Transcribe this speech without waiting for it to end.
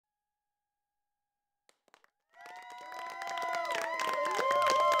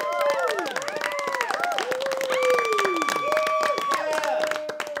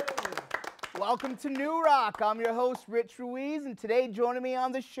Welcome to New Rock. I'm your host, Rich Ruiz, and today joining me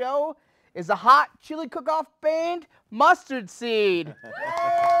on the show is a hot chili cook-off band, Mustard Seed.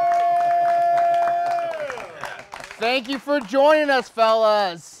 Thank you for joining us,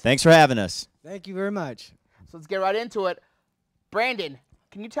 fellas. Thanks for having us. Thank you very much. So let's get right into it. Brandon,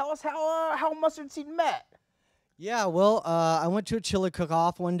 can you tell us how Mustard Seed met? Yeah, well, I went to a chili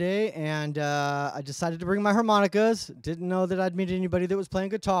cook-off one day, and I decided to bring my harmonicas. Didn't know that I'd meet anybody that was playing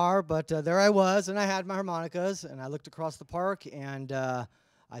guitar, but there I was, and I had my harmonicas, and I looked across the park, and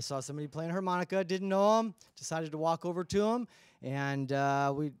I saw somebody playing a harmonica. Didn't know him. Decided to walk over to him, and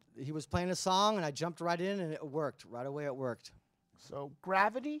he was playing a song, and I jumped right in, and it worked. Right away, it worked. So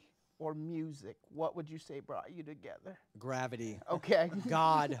gravity or music, what would you say brought you together? Gravity. Okay.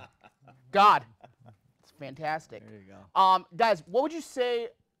 God. God. It's fantastic. There you go. Guys, what would you say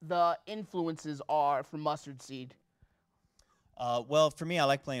the influences are for Mustard Seed? Well, for me, I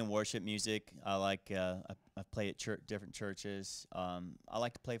like playing worship music. I like I play at different churches. I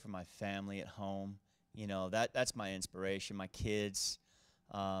like to play for my family at home. You know, that's my inspiration. My kids,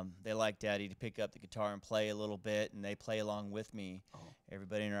 they like Daddy to pick up the guitar and play a little bit, and they play along with me. Oh.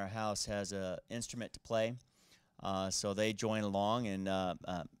 Everybody in our house has an instrument to play, so they join along, and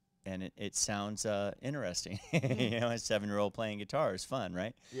it sounds interesting. You know, a 7-year-old playing guitar is fun,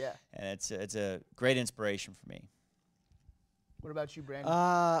 right? Yeah. And it's a great inspiration for me. What about you, Brandon?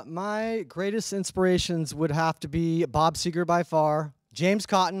 My greatest inspirations would have to be Bob Seger by far, James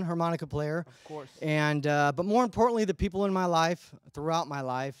Cotton, harmonica player. Of course. And but more importantly, the people in my life, throughout my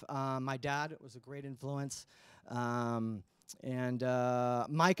life. My dad was a great influence. And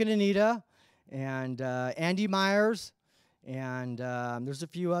Mike and Anita, and Andy Myers, and there's a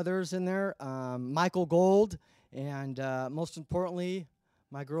few others in there. Michael Gold, and most importantly,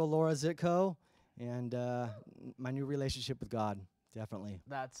 my girl Laura Zitko, and my new relationship with God, definitely.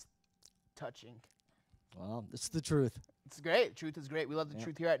 That's touching. Well, it's the truth. It's great. Truth is great. We love the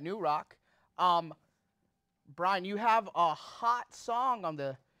truth here at New Rock. Brian, you have a hot song on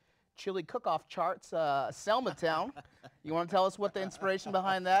the chili cook-off charts, Selma Town. You want to tell us what the inspiration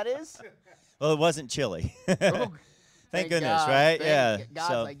behind that is? Well, it wasn't chili. Oh, Thank goodness, God. right? Thank God,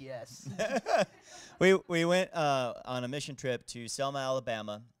 So like, yes. we went on a mission trip to Selma,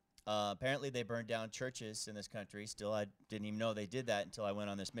 Alabama. Apparently, they burned down churches in this country. Still, I didn't even know they did that until I went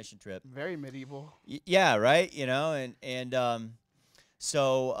on this mission trip. Very medieval. Yeah, right. You know,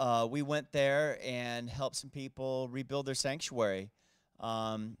 so we went there and helped some people rebuild their sanctuary.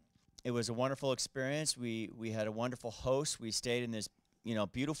 It was a wonderful experience. We had a wonderful host. We stayed in this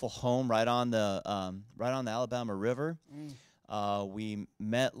beautiful home right on the Alabama River. We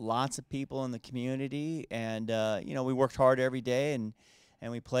met lots of people in the community, and we worked hard every day, and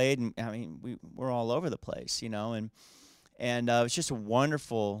we played, and I mean we're all over the place, and it was just a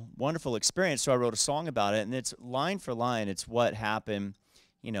wonderful experience. So I wrote a song about it, and it's line for line. It's what happened,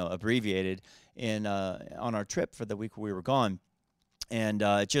 abbreviated in on our trip for the week we were gone. And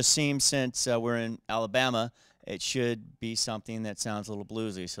it just seems, since we're in Alabama, it should be something that sounds a little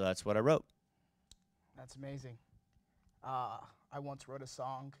bluesy, so that's what I wrote. That's amazing. I once wrote a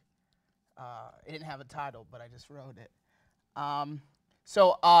song. It didn't have a title, but I just wrote it.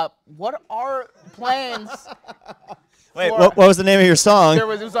 So what are plans? Wait, what was the name of your song? It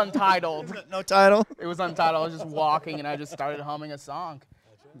was untitled. No title? It was untitled. I was just walking, and I just started humming a song.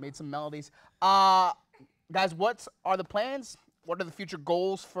 Made some melodies. Guys, what are the plans? What are the future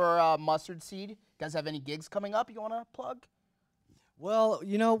goals for Mustard Seed? You guys have any gigs coming up you want to plug? Well,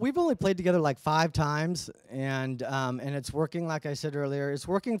 we've only played together like 5 times, and it's working. Like I said earlier, it's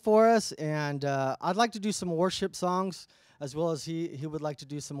working for us. And I'd like to do some worship songs, as well as he would like to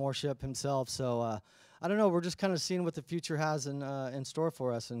do some worship himself. So I don't know. We're just kind of seeing what the future has in store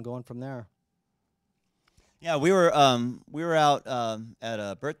for us, and going from there. Yeah, we were out at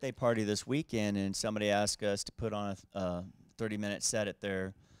a birthday party this weekend, and somebody asked us to put on a 30-minute set at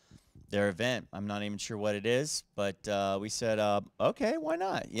their event. I'm not even sure what it is, but we said, okay, why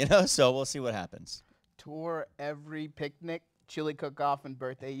not? So we'll see what happens. Tour every picnic, chili cook-off, and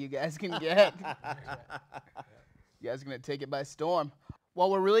birthday you guys can get. You guys are going to take it by storm. Well,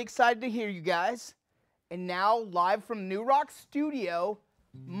 we're really excited to hear you guys. And now, live from New Rock Studio,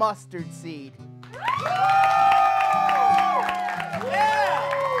 Mustard Seed. Yeah!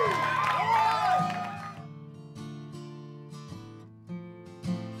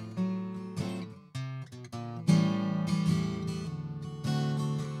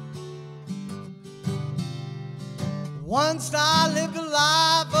 Once I lived a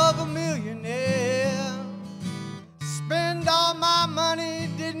life of a millionaire, spend all my money,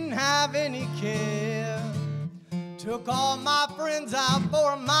 didn't have any care. Took all my friends out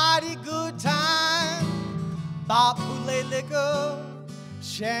for a mighty good time. Bought bootleg liquor,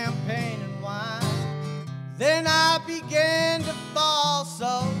 champagne and wine. Then I began to fall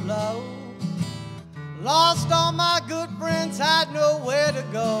so low. Lost all my good friends, had nowhere to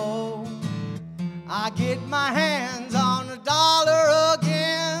go. I get my hands on $1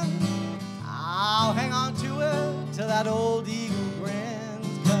 again. I'll hang on to it till that old eagle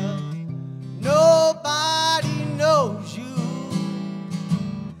grins. 'Cause nobody knows you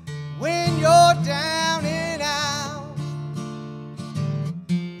when you're down and out.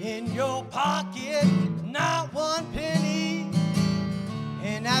 In your pocket, not one penny.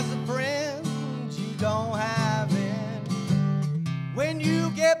 And as a friend, you don't have it. When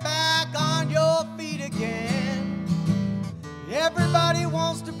you get back on your feet again, everybody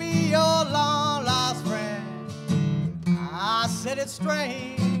wants to be your long lost friend. I said it's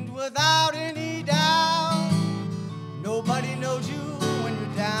strange without any doubt. Nobody knows you when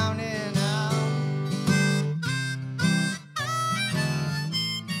you're down and out.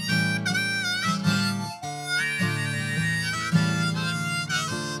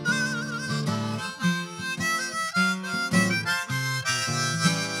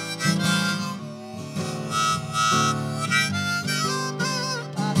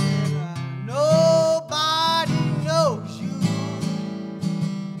 Nobody knows you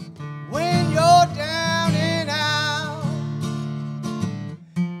when you're down and out.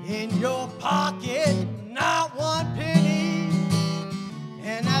 In your pocket, not one penny.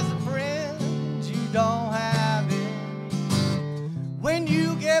 And as a friend, you don't have it. When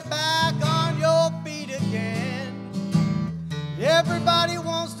you get back on your feet again, everybody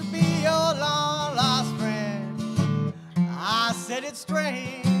wants to be your long lost friend. I said it's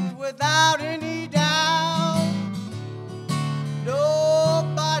strange without any doubt.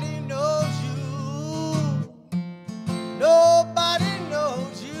 Nobody knows you. Nobody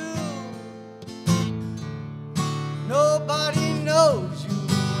knows you. Nobody knows you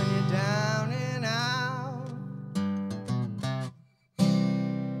when you're down and out.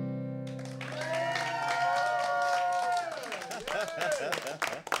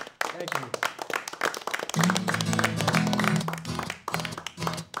 Thank you.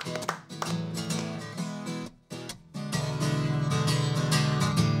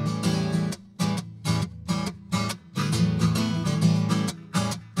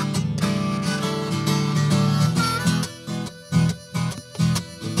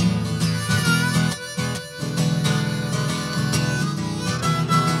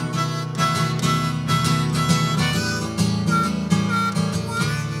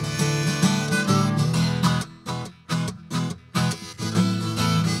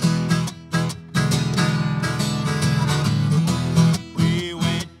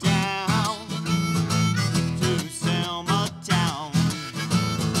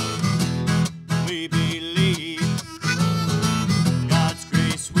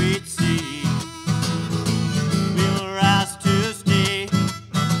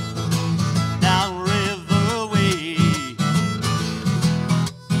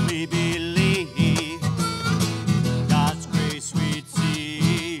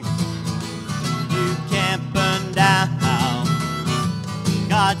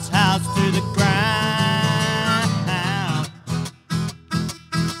 God's house to the ground.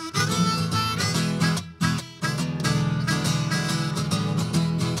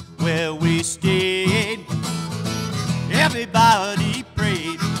 Where we stayed, everybody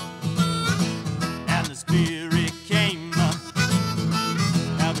prayed, and the Spirit came up,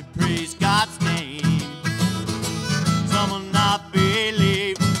 and we praise God's name. Some will not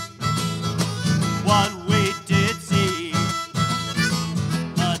believe what we did see,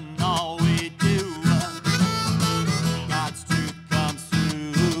 but in all we do, God's truth comes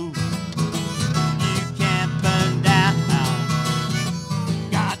through. You can't burn down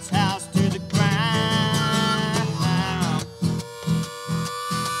God's house to the ground.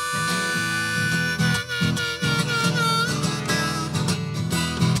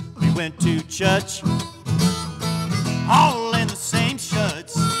 We went to church, all in the same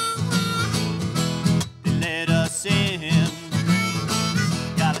shirts. They let us in,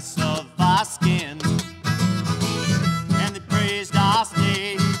 got us off our skin, and they praised our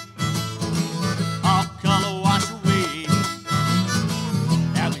state, all color wash away,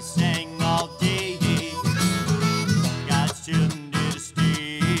 and we sang all day. God's children did a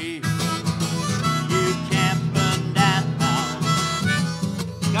stay. You can't burn down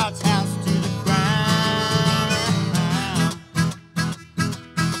God's house to the ground.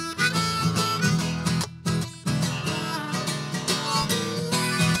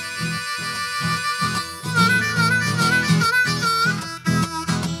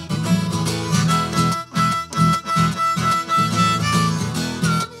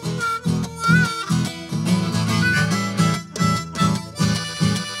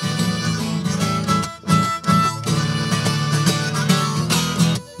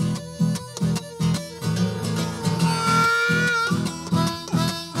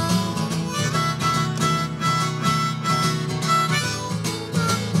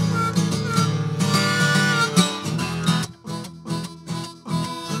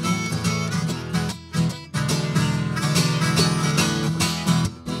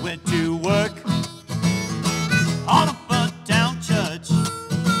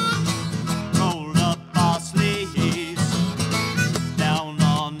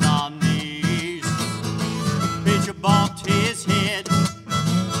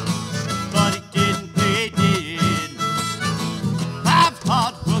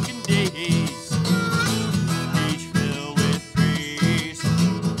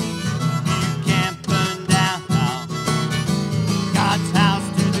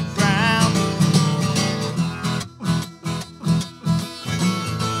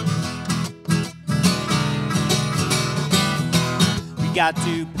 got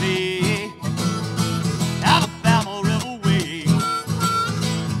to play Alabama River Way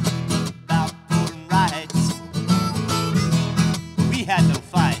about voting rights. We had no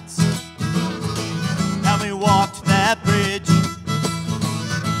fights. Now we walked that bridge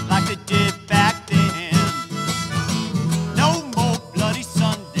like they did back then. No more bloody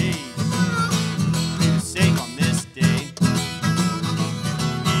Sundays. We would say on this day,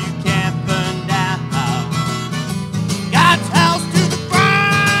 you can't burn down God's house to the ground.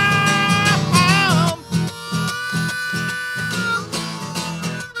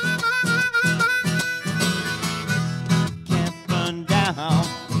 Can't burn down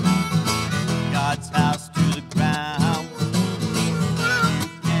God's house to the ground. You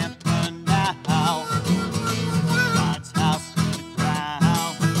can't burn down God's house to the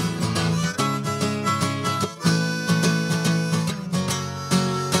ground.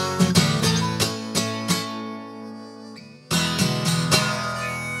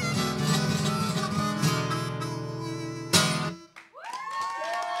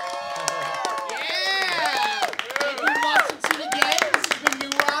 Yeah! Thank you for watching Seed again. This has been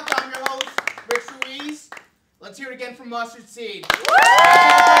New Rock. I'm your host, Rich Ruiz. Let's hear it again from Mustard Seed.